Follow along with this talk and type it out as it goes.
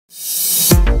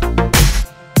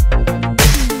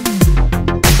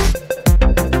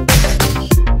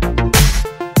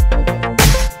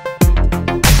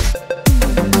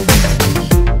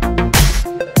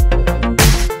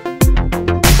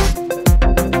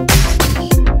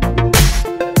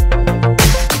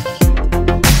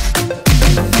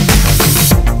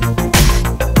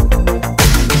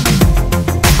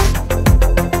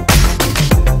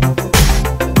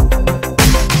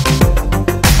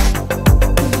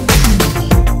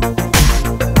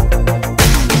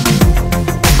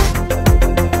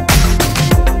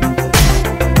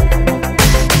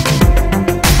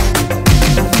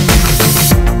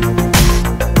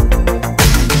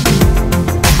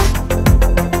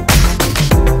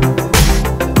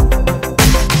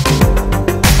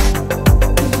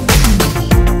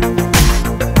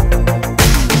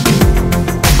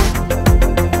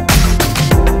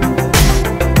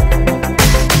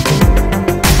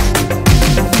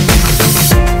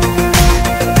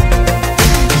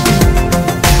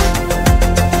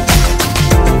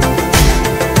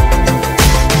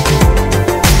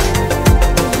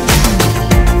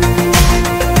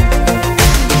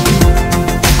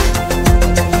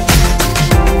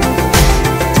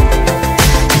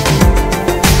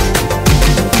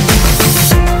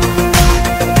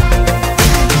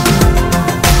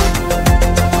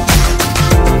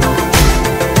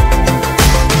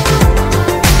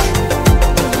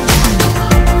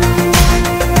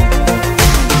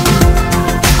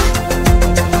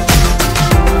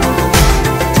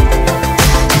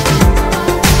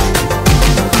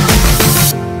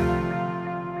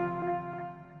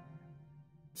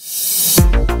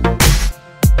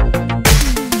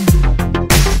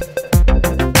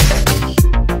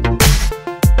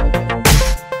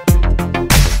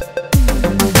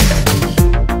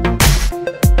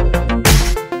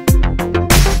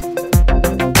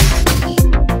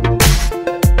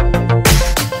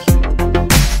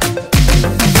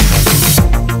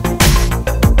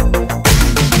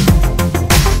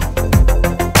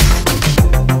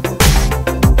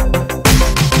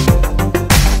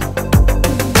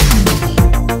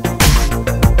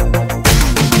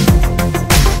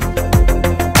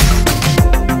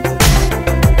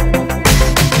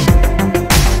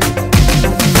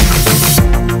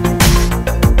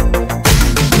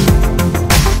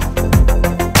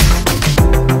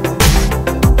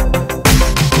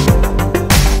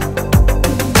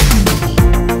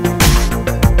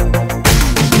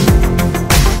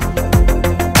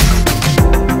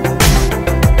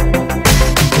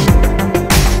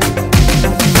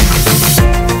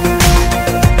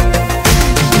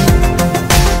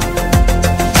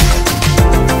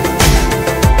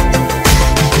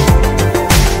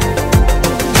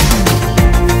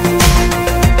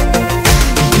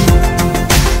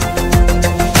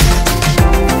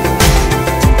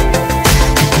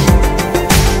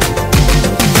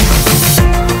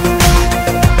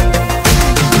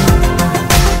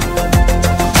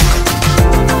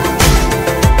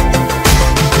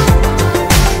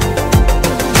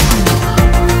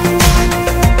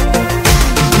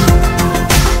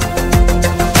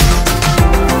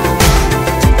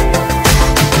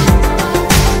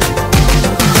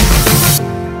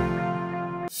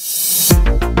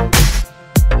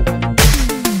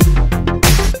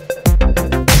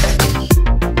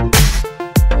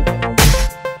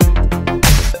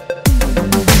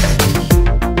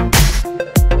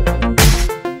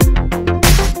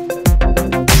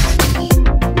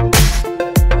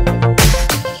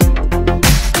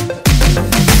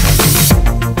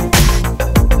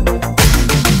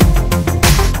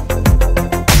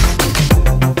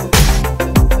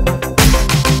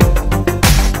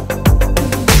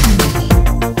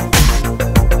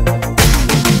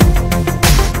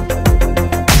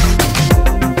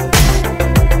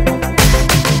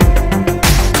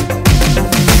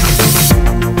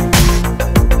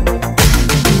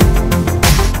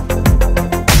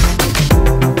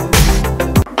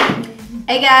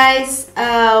Hey guys,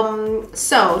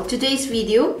 so today's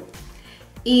video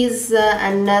is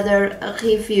another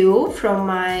review from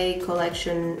my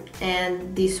collection,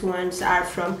 and these ones are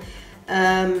from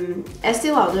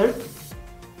Estée Lauder.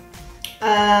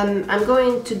 I'm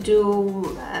going to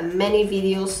do many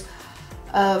videos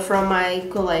from my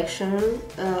collection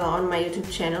on my YouTube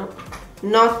channel,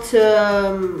 not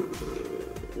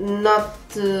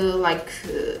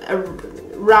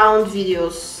round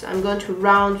videos. I'm going to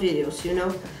round videos, you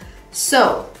know.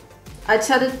 So I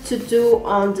decided to do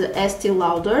on the Estée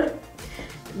Lauder.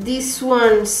 These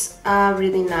ones are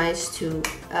really nice too.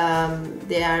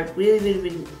 They are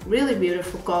really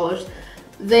beautiful colors.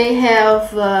 They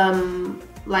have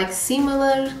like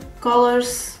similar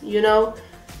colors, you know,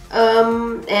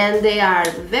 and they are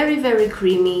very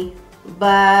creamy,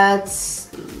 but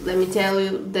let me tell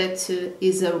you that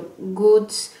is a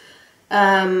good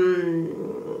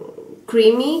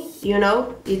creamy, you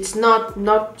know. It's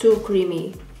not too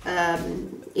creamy.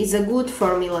 It's a good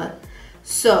formula.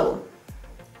 So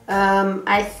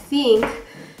I think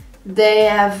they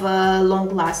have long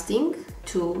lasting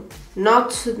too,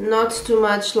 not too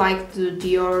much like the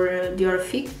Dior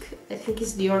Fic. I think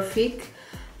it's Dior Fic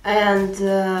and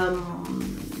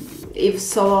Yves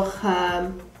Saint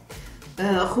Laurent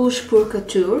Rouge Pour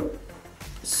Couture.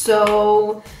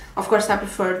 So of course I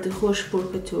prefer the Rouge Pour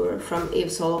Couture from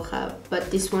Yves Saint Laurent, but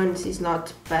this one is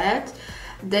not bad.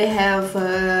 They have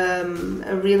a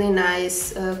really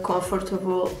nice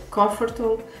comfortable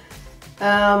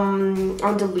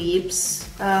on the lips.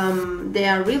 They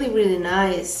are really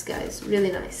nice, guys,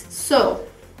 really nice. So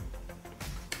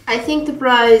I think the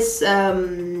price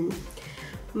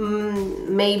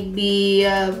maybe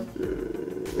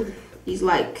is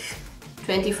like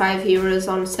 25 euros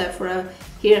on Sephora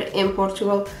here in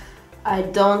Portugal. I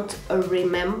don't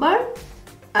remember.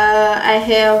 I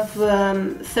have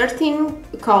 13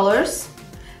 colors.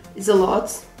 It's a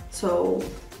lot, so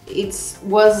it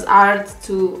was hard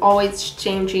to always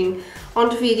changing on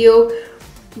the video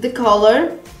the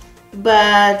color,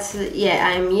 but yeah,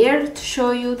 I'm here to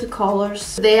show you the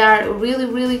colors. They are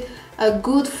really a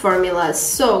good formula.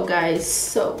 So guys,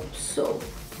 so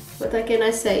what can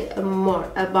I say more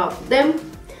about them?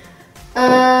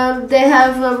 They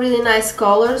have really nice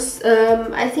colors.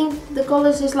 I think the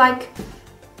colors is like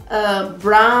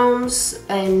browns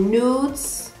and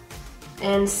nudes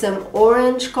and some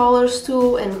orange colors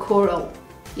too, and coral.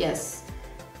 Yes,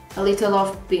 a little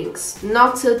of pinks,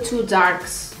 not too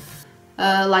darks,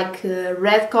 like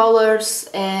red colors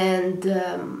and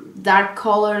dark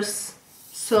colors.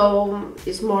 So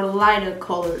it's more lighter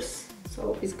colors,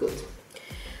 so it's good.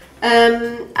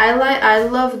 I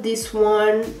love this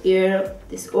one here,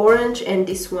 this orange, and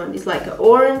this one is like an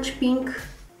orange pink,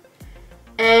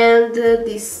 and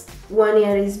this one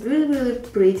here is really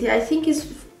pretty. I think it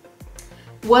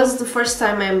was the first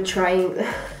time I'm trying.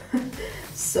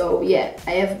 So yeah,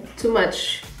 I have too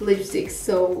much lipsticks,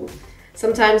 so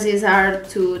sometimes it's hard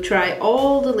to try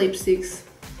all the lipsticks.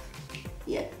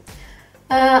 Yeah,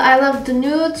 I love the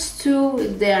nudes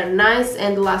too, they are nice,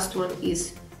 and the last one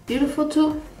is beautiful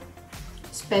too,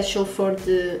 special for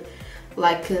the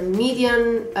like a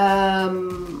medium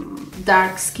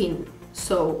dark skin,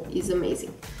 so it's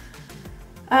amazing.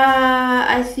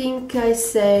 I think I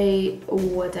say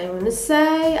what I want to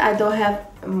say. I don't have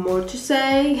more to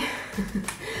say.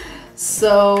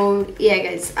 So yeah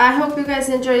guys, I hope you guys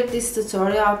enjoyed this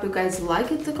tutorial. I hope you guys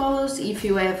liked the colors. If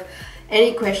you have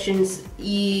any questions,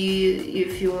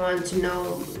 if you want to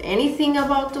know anything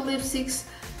about the lipsticks,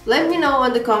 let me know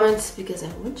in the comments, because I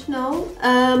want to know.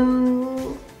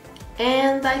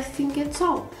 And I think it's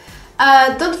all.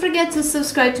 Don't forget to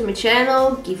subscribe to my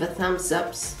channel, give a thumbs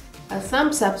up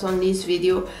on this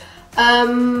video.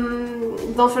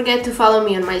 Don't forget to follow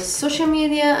me on my social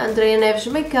media, Andrea Neves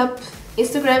Makeup,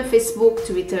 Instagram, Facebook,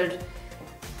 Twitter,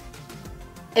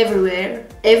 everywhere.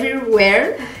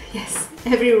 Yes,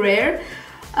 everywhere.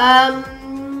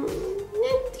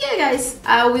 Yeah guys,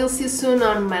 I will see you soon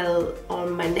on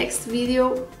my next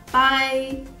video.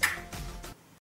 Bye.